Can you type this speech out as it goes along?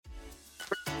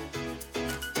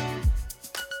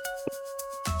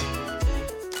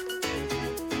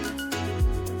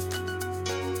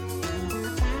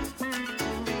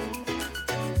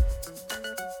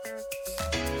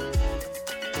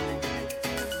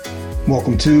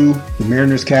Welcome to the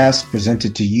Mariners Cast,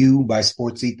 presented to you by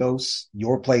Sports Ethos,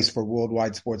 your place for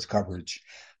worldwide sports coverage.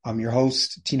 I'm your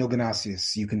host, Tino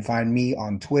Ganasius. You can find me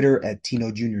on Twitter at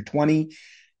Tino Jr. 20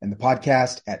 and the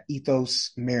podcast at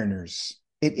Ethos Mariners.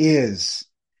 It is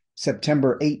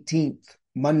September 18th,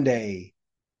 Monday.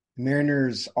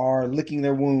 Mariners are licking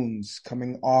their wounds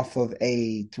coming off of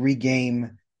a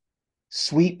 3-game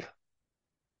sweep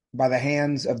by the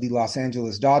hands of the Los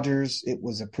Angeles Dodgers. It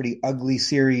was a pretty ugly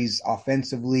series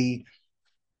offensively.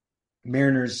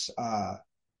 Mariners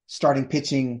starting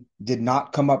pitching did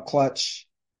not come up clutch.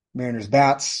 Mariners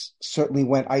bats certainly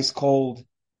went ice cold.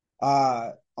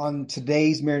 On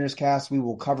today's Mariners Cast, we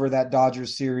will cover that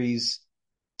Dodgers series,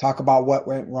 talk about what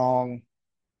went wrong,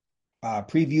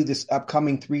 preview this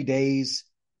upcoming 3 days.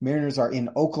 Mariners are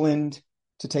in Oakland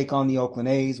to take on the Oakland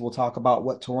A's. We'll talk about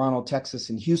what Toronto, Texas,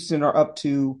 and Houston are up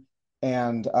to,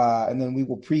 and then we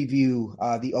will preview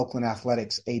the Oakland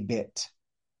Athletics a bit.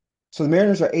 So the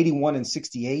Mariners are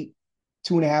 81-68,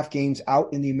 2.5 games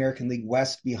out in the American League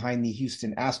West behind the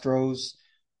Houston Astros,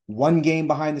 1 game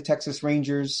behind the Texas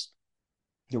Rangers.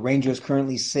 The Rangers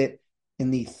currently sit in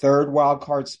the 3rd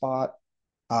wildcard spot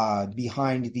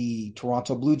behind the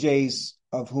Toronto Blue Jays,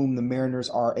 of whom the Mariners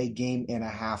are a game and a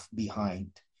half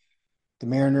behind. The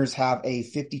Mariners have a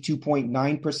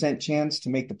 52.9% chance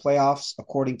to make the playoffs,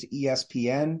 according to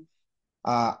ESPN.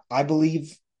 I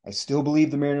still believe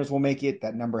the Mariners will make it.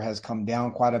 That number has come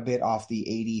down quite a bit off the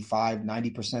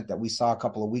 85-90% that we saw a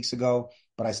couple of weeks ago,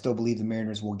 but I still believe the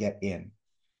Mariners will get in.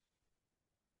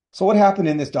 So what happened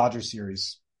in this Dodgers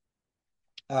series?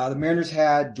 The Mariners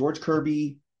had George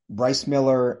Kirby, Bryce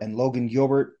Miller, and Logan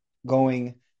Gilbert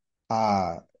going.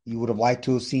 You would have liked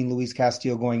to have seen Luis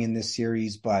Castillo going in this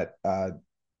series, but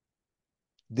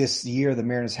this year the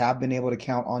Mariners have been able to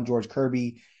count on George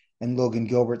Kirby and Logan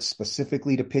Gilbert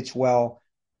specifically to pitch well.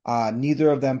 Neither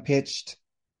of them pitched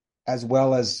as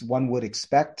well as one would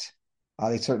expect.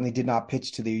 They certainly did not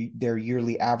pitch to their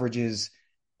yearly averages.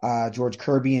 George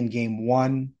Kirby in game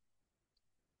 1,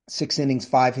 6 innings,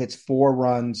 5 hits, 4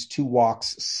 runs, 2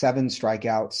 walks, 7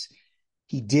 strikeouts.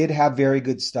 He did have very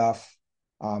good stuff.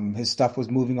 His stuff was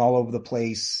moving all over the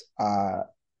place.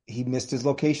 He missed his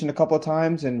location a couple of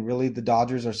times, and really the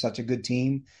Dodgers are such a good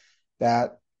team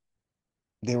that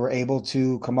they were able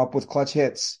to come up with clutch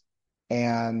hits,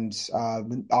 and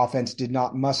the offense did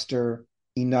not muster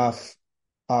enough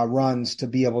runs to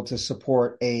be able to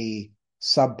support a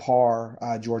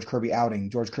subpar George Kirby outing.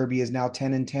 George Kirby is now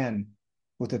 10-10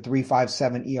 with a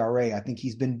 3.57 ERA. I think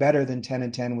he's been better than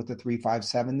 10-10 with the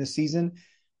 3.57 this season,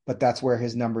 but that's where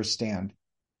his numbers stand.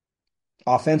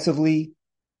 Offensively,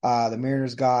 the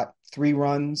Mariners got 3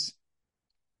 runs.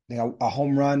 They got a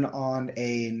home run on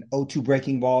an 0-2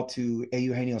 breaking ball to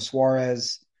Eugenio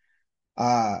Suarez.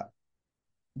 But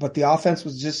the offense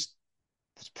was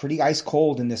pretty ice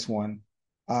cold in this one.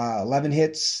 11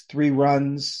 hits, 3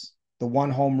 runs, the 1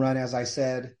 home run, as I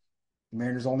said. The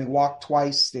Mariners only walked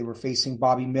twice. They were facing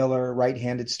Bobby Miller,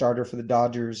 right-handed starter for the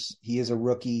Dodgers. He is a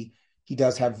rookie. He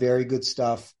does have very good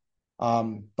stuff.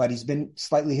 But he's been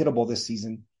slightly hittable this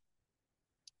season.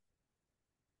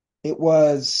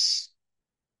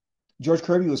 George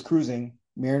Kirby was cruising.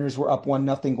 Mariners were up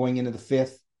 1-0 going into the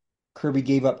 5th. Kirby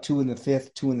gave up 2 in the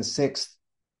 5th, 2 in the 6th.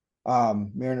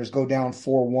 Mariners go down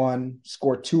 4-1,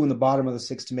 score 2 in the bottom of the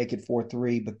 6th to make it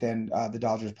 4-3, but then the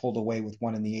Dodgers pulled away with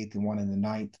 1 in the 8th and 1 in the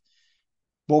 9th.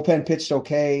 Bullpen pitched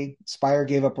okay. Spire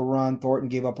gave up a run. Thornton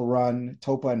gave up a run.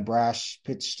 Topa and Brash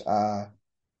pitched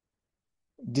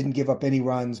didn't give up any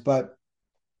runs, but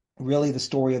really the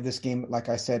story of this game, like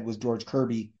I said, was George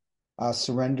Kirby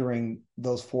surrendering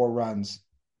those 4 runs.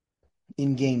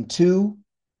 In game 2,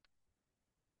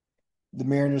 the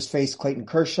Mariners faced Clayton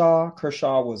Kershaw.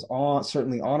 Kershaw was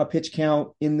certainly on a pitch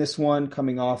count in this one,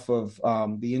 coming off of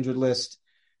the injured list.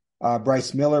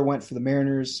 Bryce Miller went for the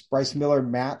Mariners. Bryce Miller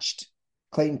matched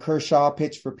Clayton Kershaw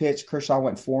pitch for pitch. Kershaw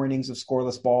went 4 innings of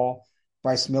scoreless ball.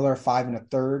 Bryce Miller 5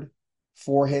 1/3.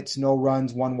 4 hits, no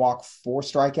runs, 1 walk, 4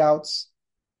 strikeouts.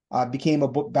 Became a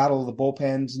battle of the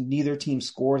bullpens. Neither team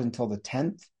scored until the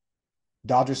 10th.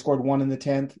 Dodgers scored 1 in the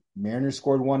 10th. Mariners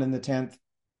scored 1 in the 10th.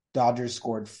 Dodgers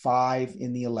scored 5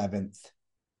 in the 11th.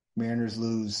 Mariners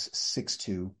lose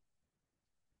 6-2.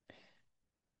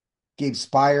 Gabe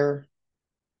Spire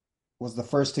was the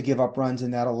first to give up runs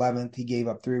in that 11th. He gave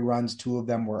up 3 runs. 2 of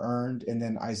them were earned. And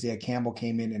then Isaiah Campbell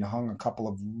came in and hung a couple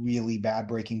of really bad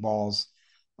breaking balls.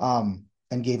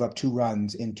 And gave up 2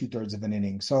 runs in 2/3 of an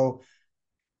inning. So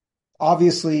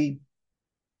obviously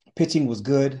pitching was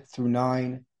good through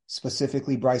 9,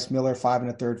 specifically Bryce Miller, 5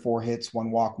 1/3, 4 hits,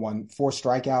 1 walk, 4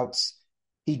 strikeouts.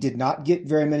 He did not get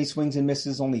very many swings and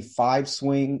misses, only five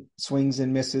swings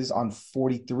and misses on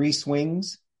 43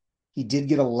 swings. He did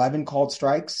get 11 called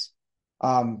strikes.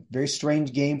 Very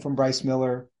strange game from Bryce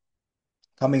Miller,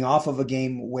 coming off of a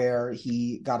game where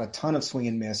he got a ton of swing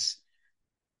and miss.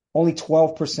 Only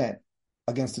 12%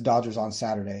 against the Dodgers on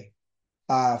Saturday.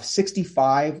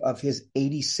 65 of his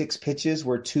 86 pitches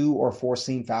were 2 or 4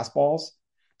 seam fastballs.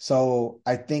 So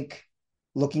I think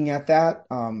looking at that,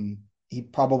 he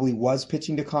probably was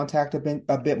pitching to contact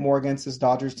a bit more against this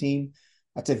Dodgers team.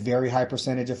 That's a very high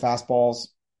percentage of fastballs,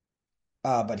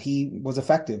 but he was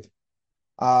effective.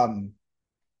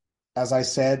 As I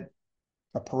said,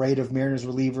 a parade of Mariners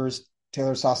relievers,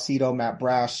 Taylor Saucedo, Matt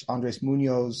Brash, Andres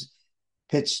Munoz,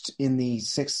 pitched in the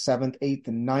 6th, 7th, 8th,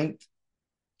 and 9th.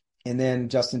 And then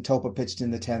Justin Topa pitched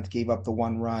in the 10th, gave up the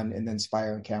 1 run, and then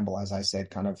Spire and Campbell, as I said,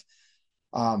 kind of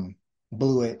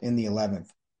blew it in the 11th.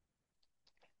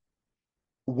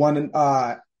 One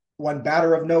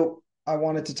batter of note I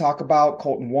wanted to talk about,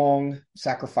 Colton Wong,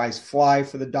 sacrificed fly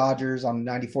for the Dodgers on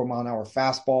a 94-mile-an-hour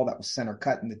fastball that was center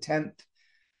cut in the 10th.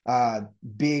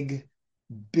 Big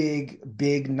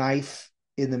knife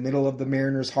in the middle of the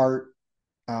Mariners' heart.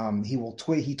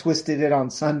 He twisted it on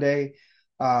Sunday,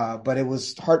 but it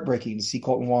was heartbreaking to see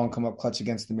Colton Wong come up clutch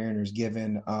against the Mariners,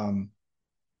 given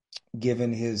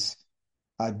his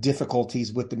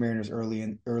difficulties with the Mariners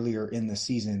earlier in the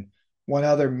season. One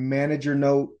other manager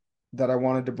note that I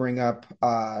wanted to bring up: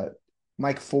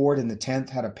 Mike Ford in the 10th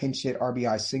had a pinch hit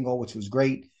RBI single, which was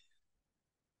great,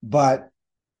 but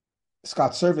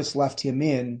Scott Service left him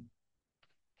in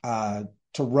to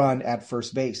run at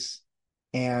first base.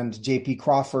 And J.P.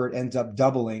 Crawford ends up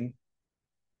doubling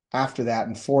after that,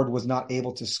 and Ford was not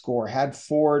able to score. Had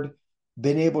Ford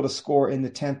been able to score in the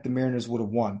 10th, the Mariners would have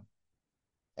won.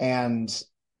 And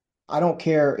I don't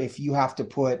care if you have to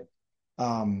put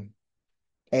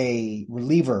a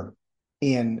reliever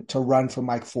in to run for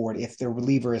Mike Ford if the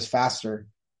reliever is faster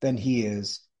than he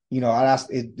is. I'd ask,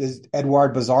 is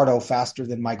Eduard Bazardo faster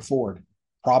than Mike Ford?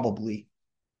 Probably.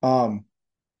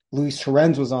 Luis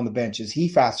Torrens was on the bench. Is he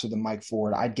faster than Mike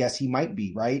Ford? I'd guess he might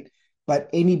be, right? But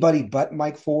anybody but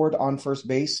Mike Ford on first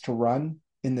base to run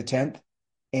in the 10th.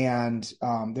 And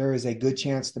there is a good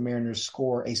chance the Mariners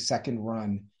score a second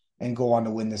run and go on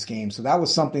to win this game. So that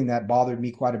was something that bothered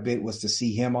me quite a bit, was to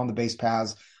see him on the base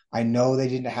paths. I know they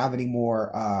didn't have any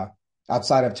more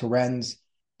outside of Torrens.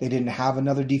 They didn't have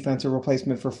another defensive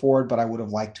replacement for Ford, but I would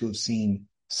have liked to have seen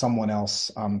someone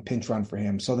else pinch run for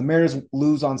him. So the Mariners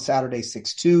lose on Saturday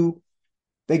 6-2.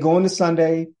 They go into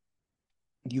Sunday.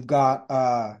 You've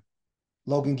got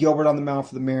Logan Gilbert on the mound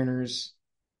for the Mariners,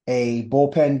 a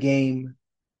bullpen game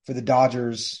for the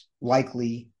Dodgers,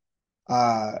 likely.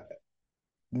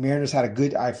 Mariners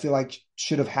I feel like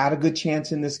should have had a good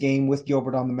chance in this game with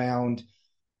Gilbert on the mound,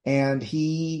 and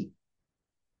he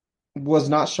was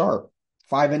not sharp.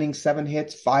 5 innings, 7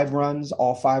 hits, 5 runs.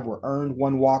 All 5 were earned,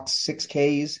 1 walk, 6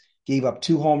 Ks, gave up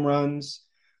 2 home runs.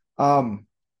 You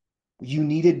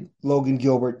needed Logan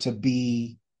Gilbert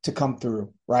to come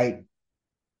through, right?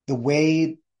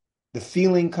 The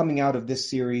feeling coming out of this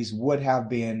series would have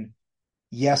been,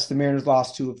 yes, the Mariners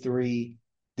lost 2 of 3.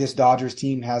 This Dodgers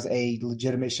team has a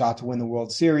legitimate shot to win the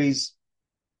World Series.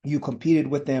 You competed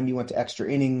with them. You went to extra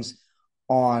innings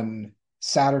on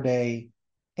Saturday,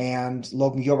 and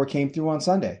Logan Gilbert came through on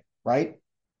Sunday, right?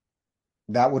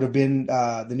 That would have been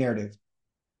the narrative.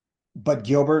 But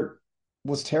Gilbert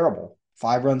was terrible.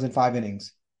 5 runs in 5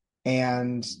 innings.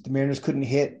 And the Mariners couldn't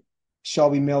hit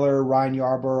Shelby Miller, Ryan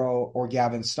Yarborough, or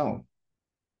Gavin Stone.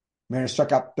 Mariners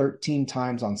struck out 13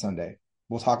 times on Sunday.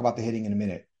 We'll talk about the hitting in a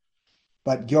minute.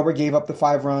 But Gilbert gave up the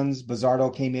 5 runs.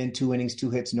 Bazardo came in 2 innings,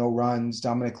 2 hits, no runs.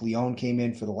 Dominic Leone came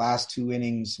in for the last 2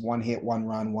 innings, 1 hit, 1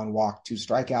 run, 1 walk, 2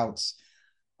 strikeouts.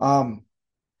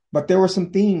 But there were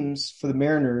some themes for the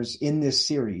Mariners in this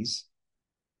series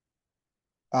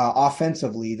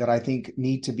offensively that I think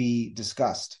need to be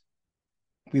discussed.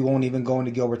 We won't even go into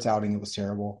Gilbert's outing. It was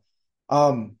terrible.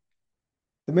 The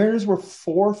Mariners were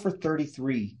 4 for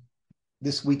 33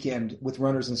 this weekend with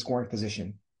runners in scoring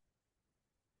position.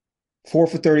 4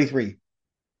 for 33.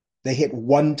 They hit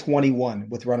 121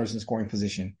 with runners in scoring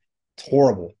position. It's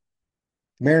horrible.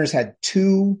 The Mariners had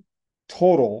 2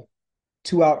 total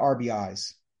 2-out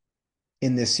RBIs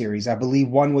in this series. I believe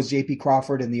one was J.P.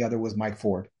 Crawford and the other was Mike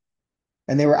Ford.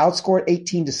 And they were outscored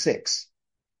 18-6.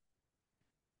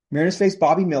 Mariners faced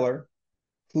Bobby Miller,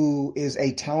 who is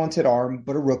a talented arm,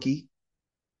 but a rookie.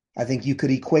 I think you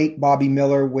could equate Bobby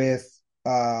Miller with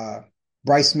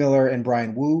Bryce Miller and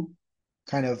Brian Wu,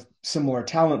 kind of similar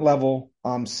talent level,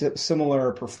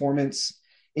 similar performance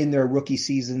in their rookie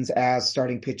seasons as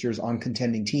starting pitchers on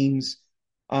contending teams.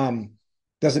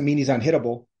 Doesn't mean he's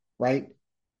unhittable, right?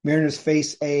 Mariners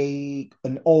face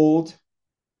an old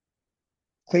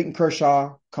Clayton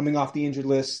Kershaw coming off the injured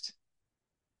list,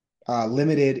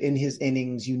 limited in his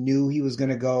innings. You knew he was going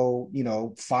to go,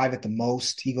 5 at the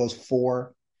most. He goes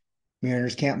 4.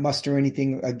 Mariners can't muster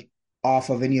anything off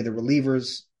of any of the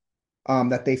relievers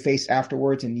that they face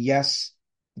afterwards. And yes,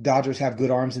 Dodgers have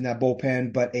good arms in that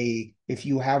bullpen, but if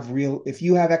you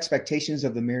have expectations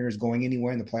of the Mariners going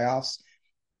anywhere in the playoffs,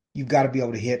 you've got to be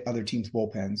able to hit other teams'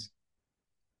 bullpens.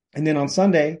 And then on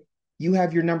Sunday, you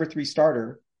have your number 3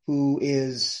 starter, who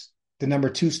is the number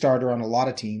 2 starter on a lot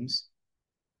of teams,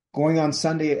 going on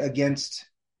Sunday against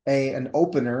an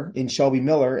opener in Shelby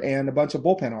Miller and a bunch of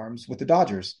bullpen arms with the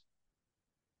Dodgers.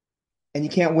 And you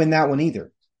can't win that one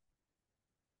either.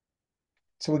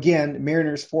 So again,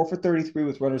 Mariners 4 for 33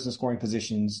 with runners in scoring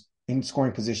position,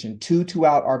 2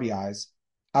 2-out RBIs,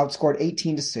 outscored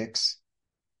 18-6.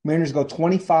 Mariners go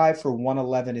 25 for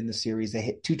 111 in the series. They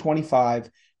hit 225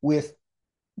 with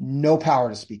no power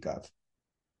to speak of.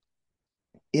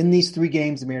 In these 3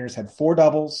 games, the Mariners had 4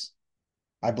 doubles.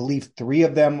 I believe 3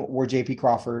 of them were J.P.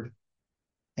 Crawford,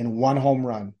 and 1 home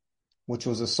run, which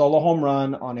was a solo home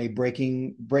run on a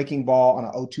breaking ball on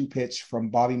an 0-2 pitch from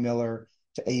Bobby Miller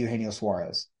to Eugenio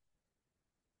Suarez.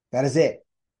 That is it.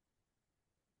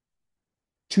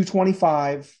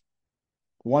 225,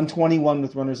 121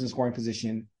 with runners in scoring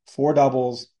position, 4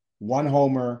 doubles, 1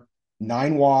 homer,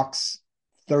 9 walks,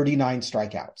 39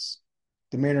 strikeouts.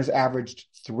 The Mariners averaged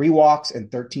 3 walks and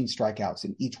 13 strikeouts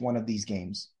in each one of these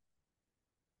games.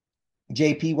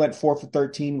 JP went 4 for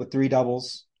 13 with 3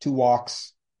 doubles, 2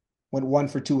 walks, went 1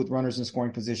 for 2 with runners in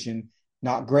scoring position.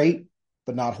 Not great,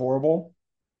 but not horrible.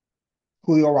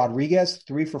 Julio Rodriguez,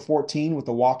 3 for 14 with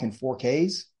a walk and 4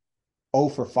 Ks, 0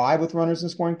 for 5 with runners in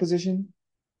scoring position.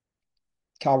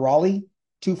 Cal Raleigh,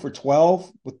 2 for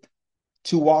 12 with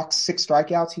 2 walks, 6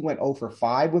 strikeouts. He went 0 for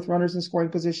 5 with runners in scoring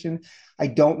position. I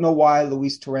don't know why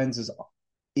Luis Torrens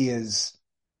is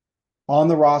on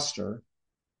the roster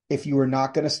if you were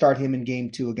not going to start him in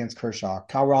game 2 against Kershaw.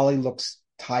 Cal Raleigh looks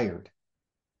tired.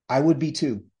 I would be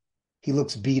too. He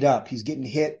looks beat up. He's getting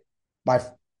hit by,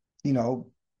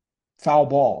 foul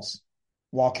balls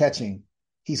while catching.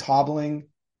 He's hobbling.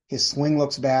 His swing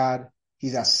looks bad.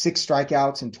 He's at 6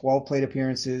 strikeouts in 12 plate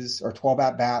appearances or 12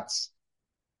 at-bats.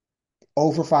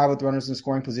 0 for 5 with runners in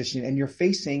scoring position, and you're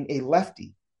facing a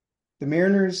lefty. The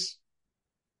Mariners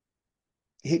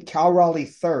hit Cal Raleigh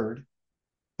third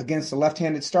against a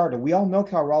left-handed starter. We all know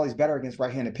Cal Raleigh's better against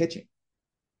right-handed pitching.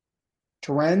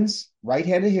 Torrens,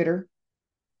 right-handed hitter,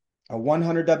 a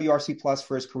 100 WRC plus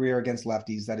for his career against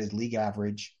lefties. That is league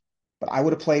average. But I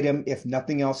would have played him, if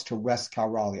nothing else, to rest Cal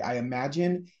Raleigh. I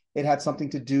imagine it had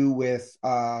something to do with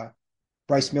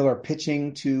Bryce Miller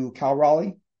pitching to Cal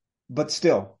Raleigh. But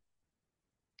still,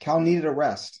 Cal needed a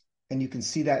rest, and you can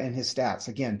see that in his stats.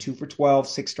 Again, 2 for 12,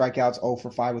 6 strikeouts, 0 for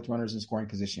 5 with runners in scoring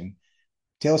position.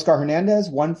 Teoscar Hernandez,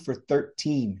 1 for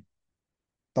 13,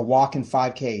 the walk and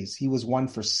 5 Ks. He was 1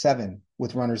 for 7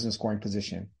 with runners in scoring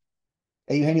position.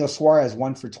 Eugenio Suarez,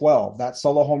 1 for 12. That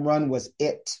solo home run was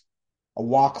it. A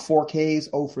walk, 4 Ks,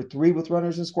 0 for 3 with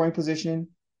runners in scoring position.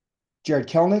 Jared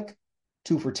Kelenic,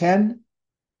 2 for 10,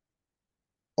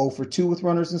 0 for 2 with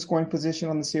runners in scoring position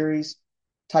on the series.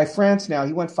 Ty France now,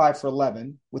 he went 5 for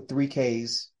 11 with 3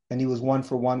 Ks, and he was 1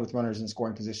 for 1 with runners in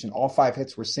scoring position. All 5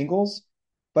 hits were singles,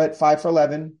 but 5 for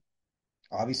 11.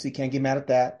 Obviously can't get mad at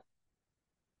that.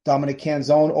 Dominic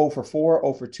Canzone, 0 for 4,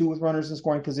 0 for 2 with runners in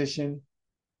scoring position.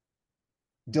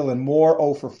 Dylan Moore,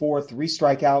 0 for 4, 3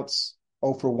 strikeouts,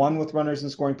 0 for 1 with runners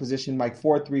in scoring position. Mike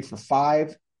Ford, 3 for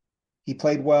 5. He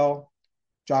played well.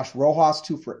 Josh Rojas,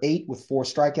 2 for 8 with 4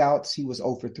 strikeouts. He was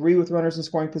 0 for 3 with runners in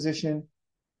scoring position.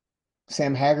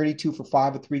 Sam Haggerty, 2 for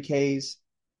 5 with 3 Ks.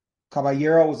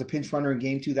 Caballero was a pinch runner in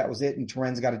game 2. That was it. And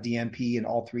Torrens got a DNP in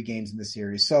all 3 games in the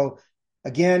series. So,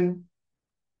 again,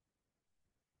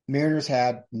 Mariners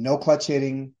had no clutch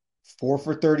hitting, 4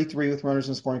 for 33 with runners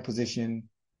in scoring position,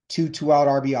 2 2-out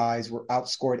RBIs, were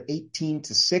outscored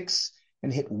 18-6,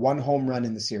 and hit 1 home run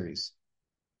in the series.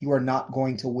 You are not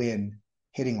going to win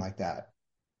hitting like that.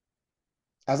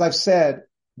 As I've said,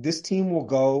 this team will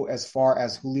go as far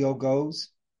as Julio goes.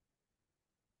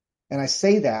 And I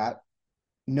say that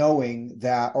knowing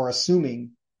that, or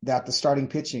assuming that the starting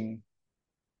pitching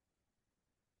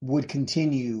would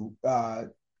continue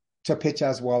to pitch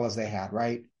as well as they had,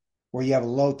 right? Where you have a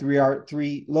low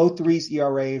threes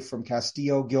ERA from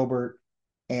Castillo, Gilbert,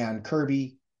 and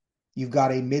Kirby. You've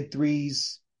got a mid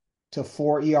 3s to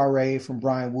 4 ERA from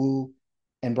Brian Wu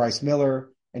and Bryce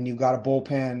Miller, and you've got a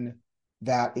bullpen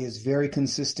that is very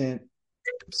consistent,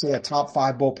 say a top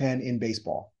 5 bullpen in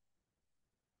baseball.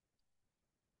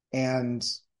 And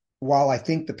while I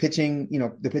think the pitching,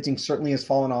 the pitching certainly has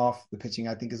fallen off. The pitching,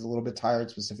 I think, is a little bit tired,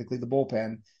 specifically the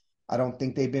bullpen. I don't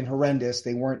think they've been horrendous.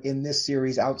 They weren't in this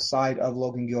series outside of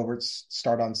Logan Gilbert's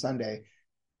start on Sunday.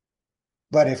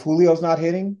 But if Julio's not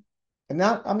hitting, I'm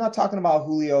not talking about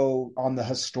Julio on the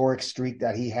historic streak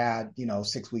that he had,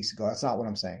 6 weeks ago. That's not what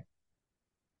I'm saying.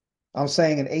 I'm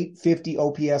saying an 850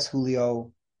 OPS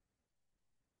Julio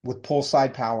with pull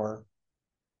side power,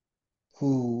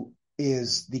 who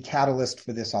is the catalyst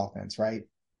for this offense, right?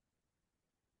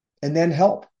 And then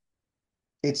help.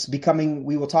 It's becoming,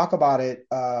 we will talk about it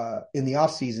in the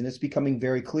offseason. It's becoming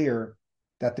very clear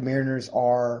that the Mariners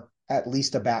are at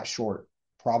least a bat short,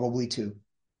 probably two.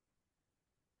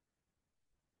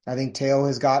 I think Teo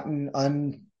has gotten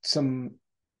some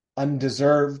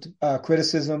undeserved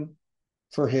criticism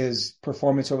for his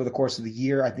performance over the course of the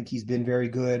year. I think he's been very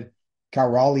good. Cal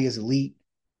Raleigh is elite.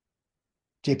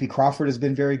 JP Crawford has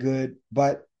been very good,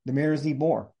 but the Mariners need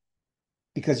more,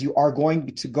 because you are going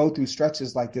to go through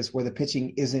stretches like this where the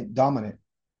pitching isn't dominant.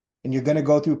 And you're going to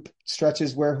go through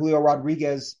stretches where Julio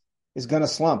Rodriguez is going to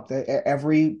slump.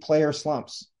 Every player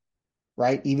slumps,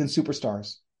 right? Even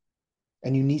superstars.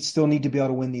 And you still need to be able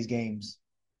to win these games.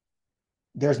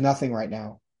 There's nothing right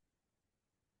now.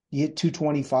 You hit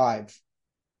 225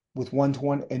 with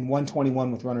 120 and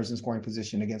 121 with runners in scoring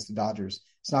position against the Dodgers.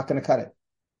 It's not going to cut it.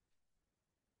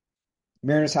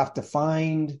 Mariners have to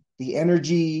find the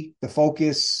energy, the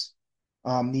focus,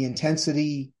 the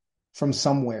intensity from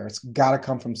somewhere. It's got to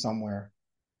come from somewhere.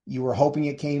 You were hoping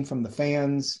it came from the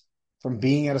fans, from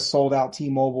being at a sold-out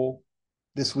T-Mobile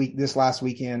this last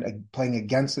weekend, playing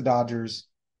against the Dodgers,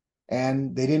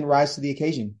 and they didn't rise to the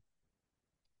occasion.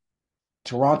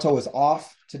 Toronto is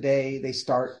off today. They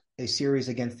start a series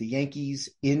against the Yankees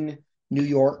in New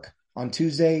York on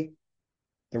Tuesday.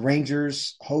 The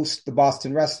Rangers host the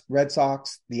Boston Red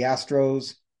Sox. The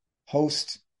Astros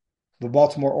host the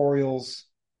Baltimore Orioles.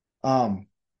 I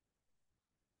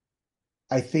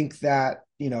think that,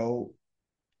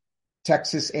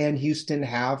 Texas and Houston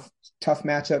have tough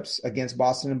matchups against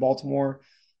Boston and Baltimore.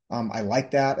 I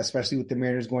like that, especially with the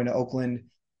Mariners going to Oakland.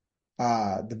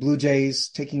 The Blue Jays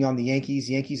taking on the Yankees.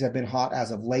 The Yankees have been hot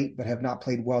as of late, but have not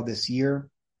played well this year.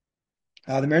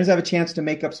 The Mariners have a chance to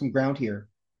make up some ground here.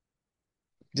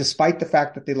 Despite the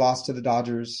fact that they lost to the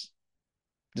Dodgers,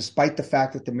 despite the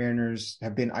fact that the Mariners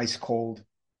have been ice cold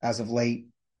as of late,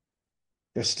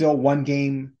 they're still one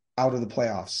game out of the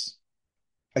playoffs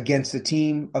against a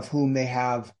team of whom they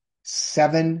have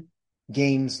 7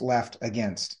 games left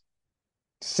against.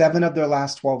 7 of their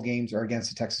last 12 games are against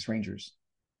the Texas Rangers.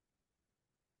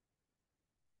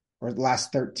 Or the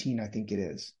last 13, I think it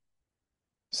is.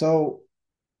 So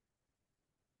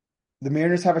the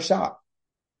Mariners have a shot,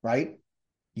 right?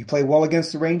 You play well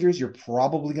against the Rangers, you're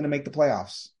probably going to make the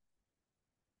playoffs.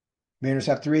 Mariners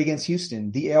have 3 against Houston.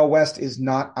 The AL West is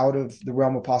not out of the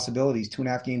realm of possibilities,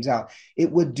 2.5 games out. It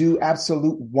would do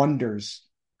absolute wonders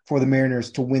for the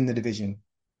Mariners to win the division.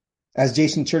 As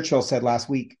Jason Churchill said last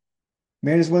week,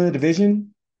 Mariners win the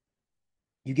division,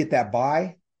 you get that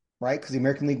bye, right? Because the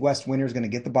American League West winner is going to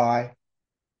get the bye,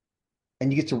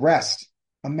 and you get to rest.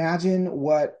 Imagine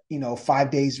what,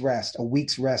 5 days rest, a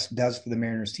week's rest does for the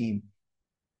Mariners team.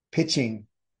 Pitching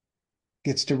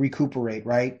gets to recuperate,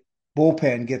 right?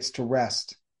 Bullpen gets to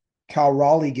rest. Cal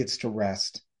Raleigh gets to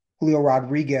rest. Julio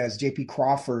Rodriguez, JP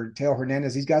Crawford, Teo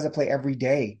Hernandez, these guys that play every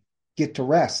day get to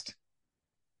rest.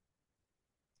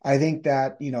 I think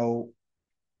that,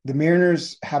 the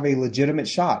Mariners have a legitimate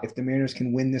shot if the Mariners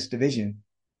can win this division.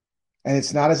 And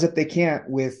it's not as if they can't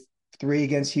with 3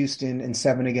 against Houston and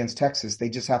 7 against Texas. They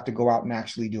just have to go out and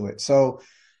actually do it. So,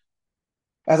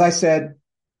 as I said,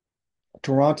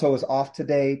 Toronto is off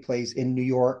today, plays in New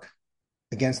York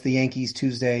against the Yankees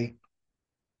Tuesday.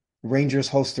 Rangers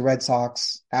host the Red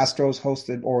Sox. Astros host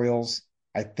the Orioles.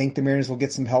 I think the Mariners will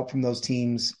get some help from those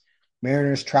teams.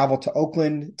 Mariners travel to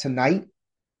Oakland tonight.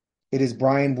 It is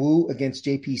Brian Wu against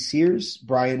JP Sears.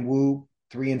 Brian Wu,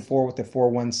 3-4 with a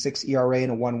 4.16 ERA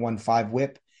and a 1.15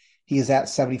 whip. He is at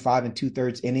 75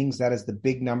 2/3 innings. That is the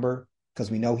big number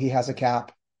because we know he has a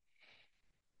cap.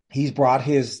 He's brought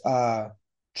his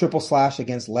triple slash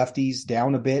against lefties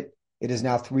down a bit. It is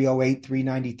now 308,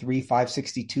 393,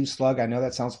 562 slug. I know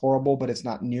that sounds horrible, but it's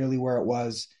not nearly where it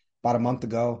was about a month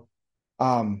ago.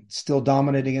 Still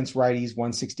dominant against righties,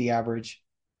 160 average.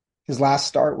 His last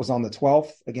start was on the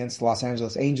 12th against the Los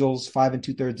Angeles Angels, 5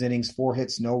 2/3 innings, 4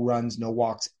 hits, no runs, no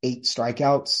walks, 8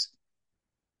 strikeouts.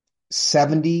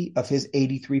 70 of his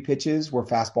 83 pitches were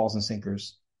fastballs and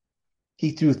sinkers.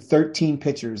 He threw 13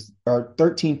 pitches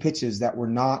that were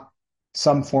not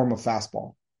some form of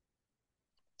fastball.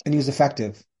 And he was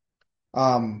effective.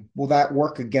 Will that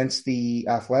work against the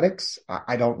Athletics?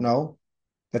 I don't know.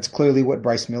 That's clearly what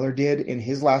Bryce Miller did in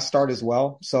his last start as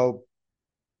well. So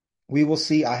we will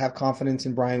see. I have confidence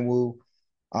in Brian Wu.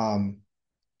 Um,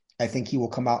 I think he will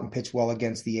come out and pitch well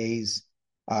against the A's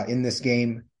in this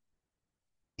game.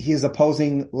 He is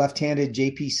opposing left-handed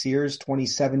JP Sears,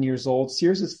 27 years old.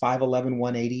 Sears is 5'11",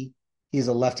 180. He's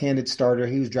a left-handed starter.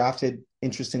 He was drafted,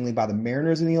 interestingly, by the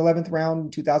Mariners in the 11th round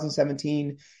in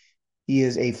 2017. He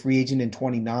is a free agent in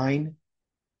 29.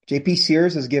 JP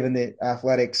Sears has given the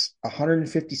Athletics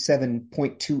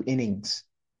 157.2 innings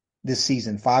this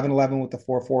season, 5-11 with a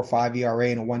 4.45 ERA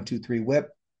and a 1.23 WHIP.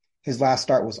 His last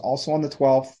start was also on the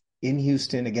 12th in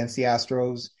Houston against the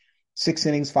Astros. 6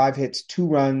 innings, 5 hits, 2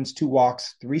 runs, 2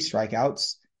 walks, 3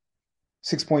 strikeouts.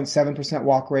 6.7%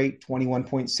 walk rate,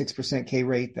 21.6% K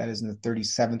rate. That is in the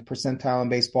 37th percentile in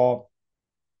baseball.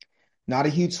 Not a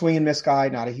huge swing and miss guy,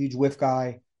 not a huge whiff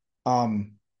guy.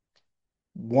 One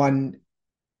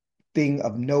thing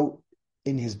of note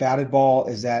in his batted ball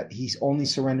is that he only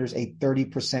surrenders a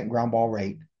 30% ground ball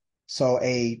rate. So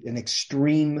an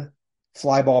extreme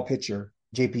fly ball pitcher,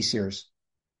 JP Sears,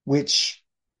 which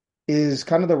is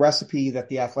kind of the recipe that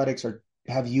the Athletics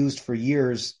have used for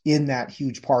years in that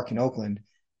huge park in Oakland.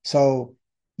 So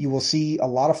you will see a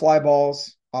lot of fly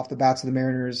balls off the bats of the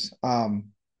Mariners.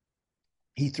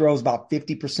 He throws about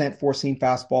 50% four-seam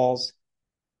fastballs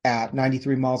at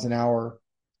 93 miles an hour,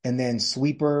 and then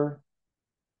sweeper,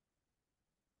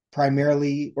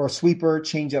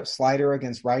 changeup, slider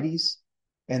against righties,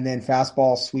 and then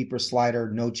fastball, sweeper,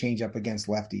 slider, no changeup against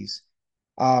lefties.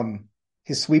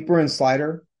 His sweeper and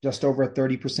slider, just over a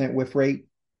 30% whiff rate.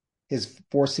 His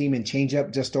four-seam and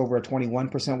changeup, just over a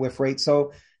 21% whiff rate.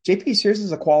 So JP Sears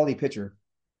is a quality pitcher.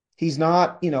 He's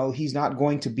not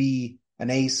going to be an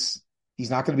ace.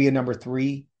 He's not going to be a number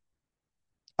 3.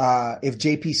 If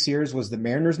JP Sears was the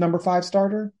Mariners' number 5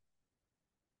 starter,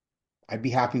 I'd be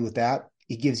happy with that.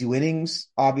 He gives you innings,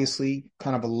 obviously,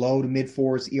 kind of a low to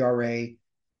mid-4s ERA,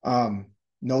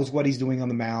 knows what he's doing on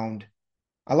the mound.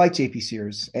 I like JP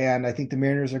Sears, and I think the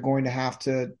Mariners are going to have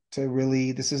to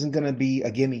really, this isn't going to be a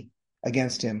gimme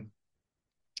against him.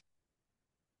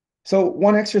 So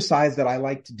one exercise that I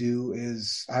like to do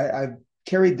is I've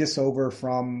carried this over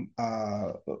from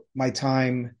my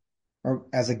time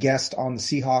as a guest on the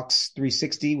Seahawks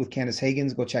 360 with Candace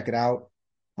Higgins. Go check it out.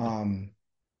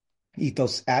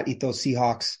 Ethos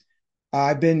Seahawks.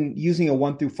 I've been using a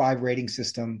 1 through 5 rating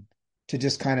system to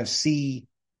just kind of see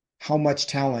how much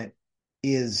talent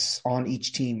is on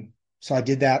each team. So I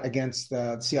did that against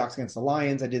the Seahawks against the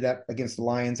Lions. I did that against the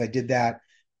Lions. I did that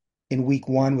in week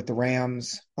 1 with the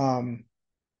Rams. And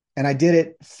I did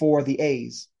it for the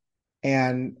A's.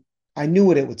 And I knew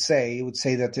what it would say. It would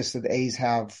say that the A's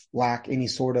lack any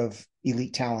sort of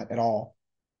elite talent at all,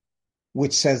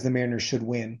 which says the Mariners should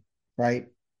win, right?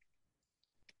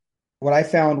 What I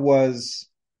found was,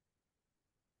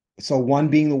 so 1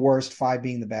 being the worst, 5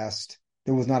 being the best.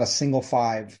 There was not a single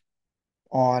 5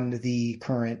 on the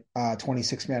current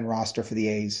 26-man roster for the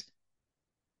A's.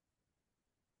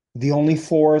 The only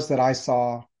 4s that I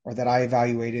saw or that I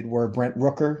evaluated were Brent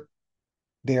Rooker,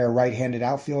 their right-handed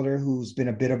outfielder, who's been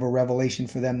a bit of a revelation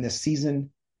for them this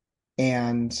season,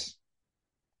 and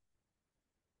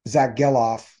Zach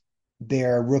Geloff,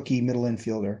 their rookie middle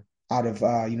infielder out of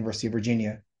University of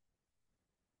Virginia.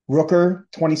 Rooker,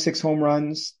 26 home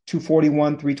runs,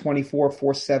 241, 324,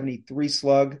 473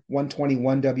 slug,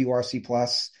 121 WRC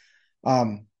plus.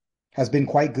 Has been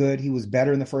quite good. He was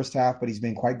better in the first half, but he's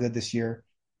been quite good this year.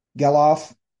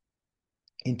 Geloff,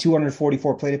 in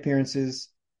 244 plate appearances,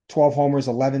 12 homers,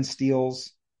 11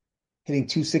 steals, hitting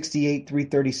 268,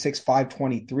 336,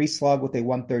 523 slug with a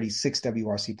 136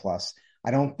 WRC plus.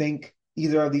 I don't think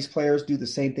either of these players do the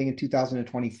same thing in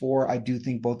 2024. I do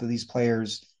think both of these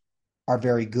players are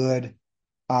very good.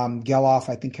 Geloff,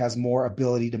 I think, has more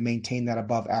ability to maintain that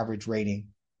above average rating.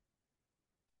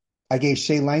 I gave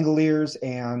Shea Langoliers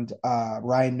and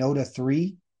Ryan Noda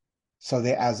 3. So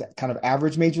they as kind of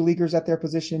average major leaguers at their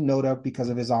position. Noda, because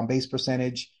of his on-base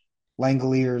percentage.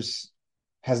 Langoliers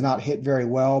has not hit very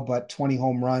well, but 20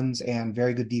 home runs and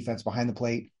very good defense behind the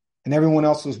plate. And everyone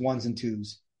else was 1s and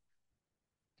 2s.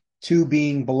 2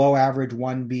 being below average,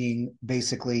 1 being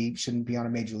basically shouldn't be on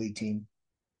a major league team.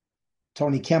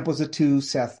 Tony Kemp was a 2.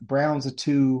 Seth Brown's a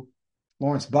 2.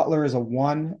 Lawrence Butler is a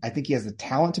 1. I think he has the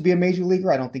talent to be a major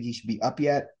leaguer. I don't think he should be up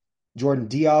yet. Jordan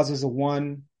Diaz is a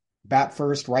 1. Bat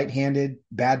first, right-handed,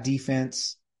 bad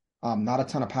defense, not a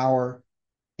ton of power.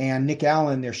 And Nick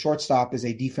Allen, their shortstop, is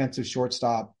a defensive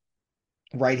shortstop,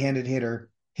 right-handed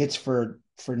hitter, hits for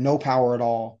no power at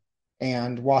all.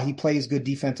 And while he plays good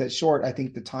defense at short, I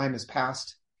think the time has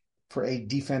passed for a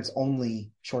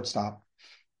defense-only shortstop.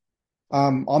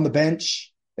 On the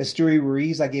bench, Esteury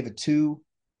Ruiz, I gave a 2.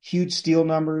 Huge steal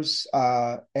numbers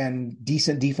and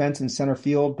decent defense in center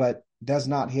field, but does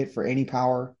not hit for any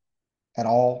power at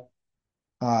all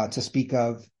to speak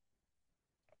of.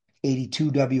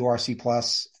 82 WRC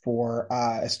plus for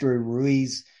Esteury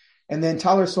Ruiz. And then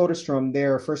Tyler Soderstrom,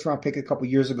 their first-round pick a couple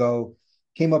years ago,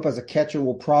 came up as a catcher,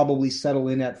 will probably settle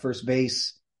in at first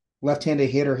base. Left-handed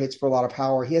hitter, hits for a lot of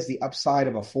power. He has the upside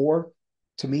of a 4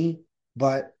 to me,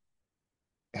 but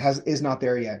is not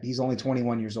there yet. He's only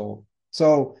 21 years old.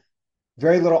 So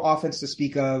very little offense to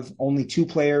speak of. Only 2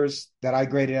 players that I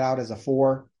graded out as a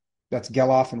 4. That's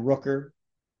Geloff and Rooker.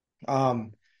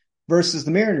 Versus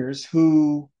the Mariners,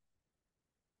 who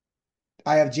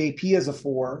I have JP as a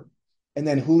 4, and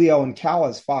then Julio and Cal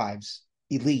as 5s.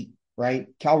 Elite, right?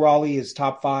 Cal Raleigh is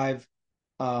top 5.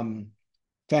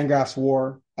 Fangraphs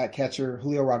WAR at catcher.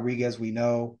 Julio Rodriguez, we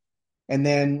know. And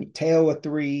then Teo at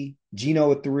 3,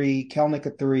 Gino at 3, Kelnick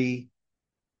at 3.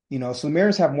 So the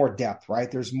Mariners have more depth, right?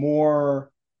 There's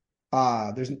more.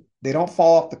 They don't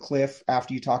fall off the cliff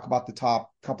after you talk about the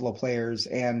top couple of players,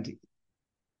 and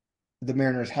the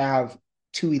Mariners have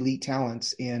 2 elite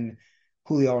talents in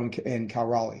Julio and Cal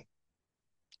Raleigh.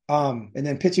 And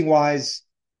then pitching wise,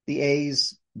 the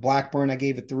A's, Blackburn, I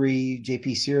gave a 3,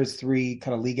 JP Sears 3,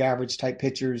 kind of league average type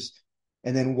pitchers.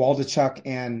 And then Waldichuk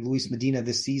and Luis Medina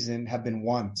this season have been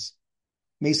 1s.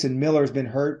 Mason Miller has been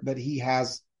hurt, but he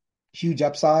has huge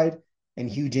upside and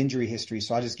huge injury history.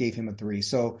 So I just gave him a 3.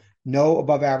 So no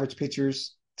above average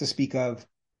pitchers to speak of.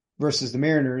 Versus the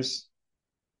Mariners,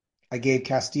 I gave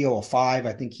Castillo a 5.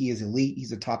 I think he is elite.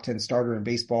 He's a top 10 starter in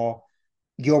baseball.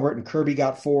 Gilbert and Kirby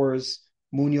got 4s.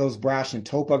 Munoz, Brash, and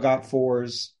Topa got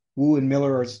 4s. Wu and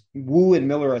Miller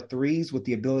are 3s with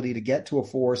the ability to get to a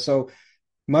 4. So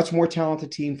much more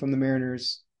talented team from the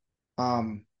Mariners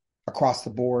across the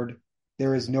board.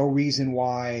 There is no reason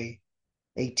why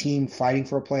a team fighting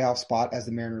for a playoff spot, as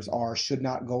the Mariners are, should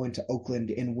not go into Oakland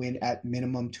and win at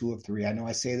minimum 2 of 3. I know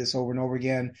I say this over and over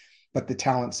again, but the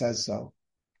talent says so.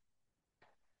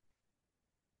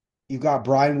 You've got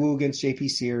Brian Wu against JP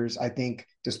Sears. I think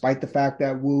despite the fact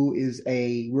that Wu is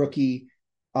a rookie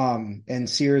and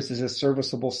Sears is a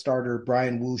serviceable starter,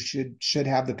 Brian Wu should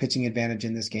have the pitching advantage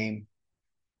in this game.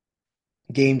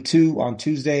 Game 2 on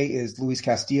Tuesday is Luis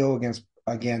Castillo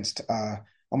against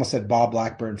almost said Bob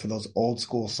Blackburn for those old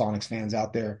school Sonics fans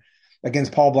out there.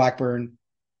 Against Paul Blackburn.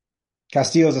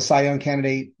 Castillo is a Cy Young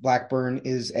candidate. Blackburn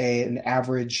is an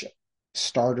average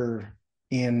starter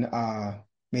in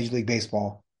Major League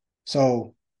Baseball.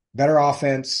 So better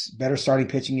offense, better starting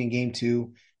pitching in game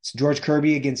 2. It's George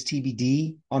Kirby against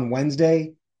TBD on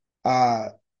Wednesday.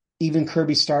 Even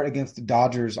Kirby's start against the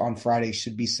Dodgers on Friday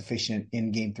should be sufficient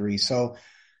in game 3. So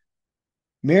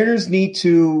Mariners need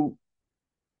to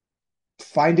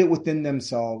find it within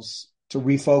themselves to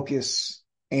refocus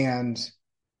and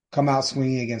come out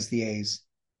swinging against the A's.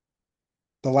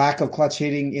 The lack of clutch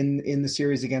hitting in the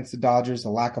series against the Dodgers, the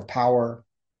lack of power,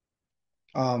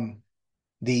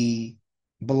 the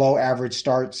below average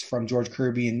starts from George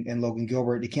Kirby and Logan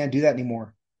Gilbert. You can't do that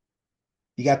anymore.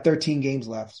 You got 13 games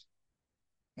left.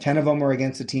 10 of them are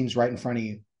against the teams right in front of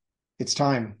you. It's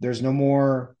time. There's no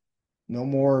more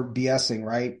BSing,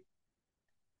 right?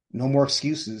 No more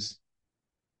excuses.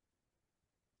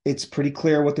 It's pretty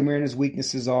clear what the Mariners'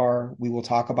 weaknesses are. We will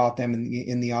talk about them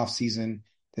in the offseason.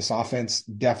 This offense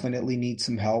definitely needs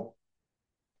some help.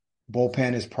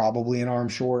 Bullpen is probably an arm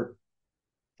short.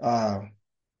 I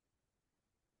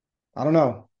don't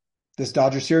know. This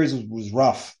Dodger series was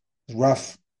rough. It was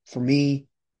rough for me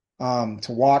to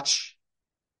watch.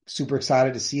 Super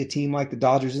excited to see a team like the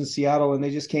Dodgers in Seattle, and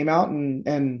they just came out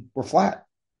and were flat.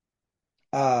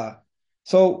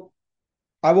 So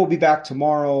I will be back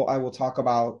tomorrow. I will talk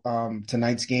about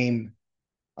tonight's game,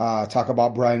 talk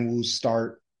about Brian Wu's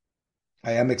start.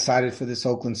 I am excited for this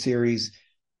Oakland series.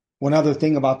 One other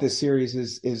thing about this series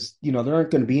is there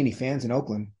aren't going to be any fans in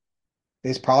Oakland.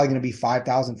 There's probably going to be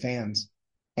 5,000 fans.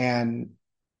 And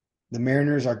the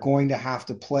Mariners are going to have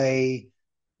to play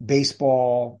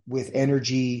baseball with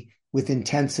energy, with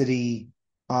intensity.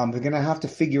 They're going to have to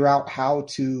figure out how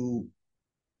to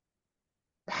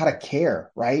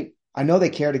care, right? I know they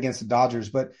cared against the Dodgers,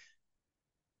 but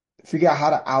figure out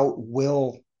how to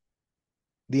outwill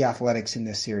the Athletics in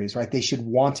this series, right? They should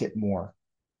want it more,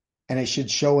 and it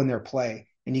should show in their play.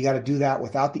 And you got to do that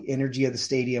without the energy of the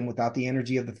stadium, without the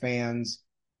energy of the fans.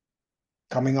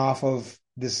 Coming off of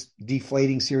this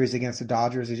deflating series against the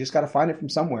Dodgers, they just got to find it from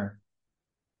somewhere.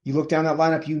 You look down that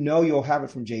lineup, you'll have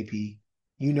it from JP.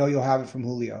 You'll have it from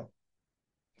Julio.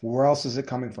 Where else is it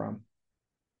coming from?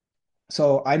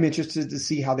 So I'm interested to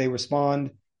see how they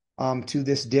respond to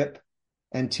this dip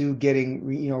and to getting,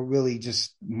 really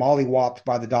just mollywopped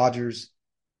by the Dodgers.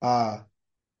 But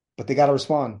they got to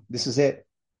respond. This is it.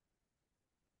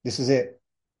 This is it.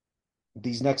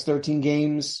 These next 13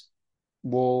 games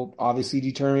will obviously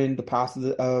determine the path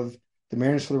of the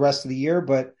Mariners for the rest of the year.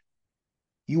 But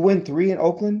you win 3 in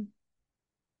Oakland,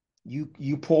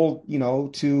 you pull,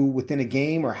 to within a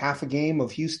game or half a game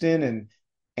of Houston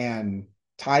and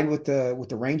tied with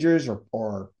the Rangers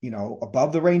or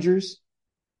above the Rangers,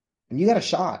 and you got a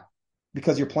shot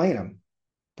because you're playing them.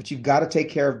 But you've got to take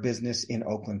care of business in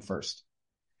Oakland first.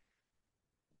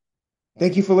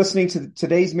 Thank you for listening to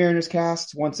today's Mariners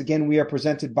Cast. Once again, we are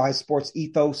presented by Sports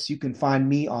Ethos. You can find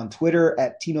me on Twitter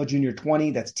at Tino Jr.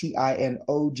 20. That's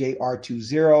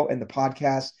TINOJR20, and the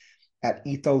podcast at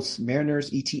Ethos Mariners,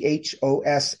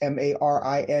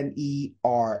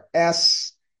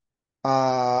 ETHOSMARINERS.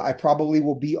 I probably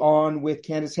will be on with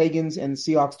Candace Higgins and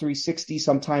Seahawks 360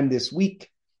 sometime this week.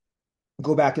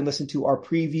 Go back and listen to our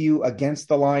preview against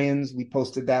the Lions. We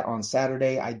posted that on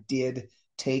Saturday. I did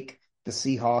take the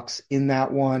Seahawks in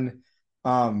that one.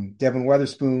 Devin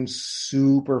Weatherspoon,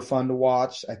 super fun to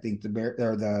watch. I think the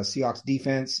Seahawks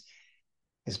defense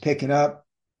is picking up.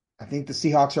 I think the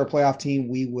Seahawks are a playoff team.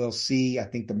 We will see. I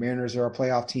think the Mariners are a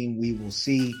playoff team. We will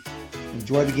see.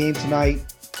 Enjoy the game tonight.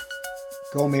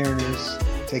 Go Mariners.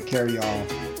 Take care,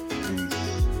 y'all.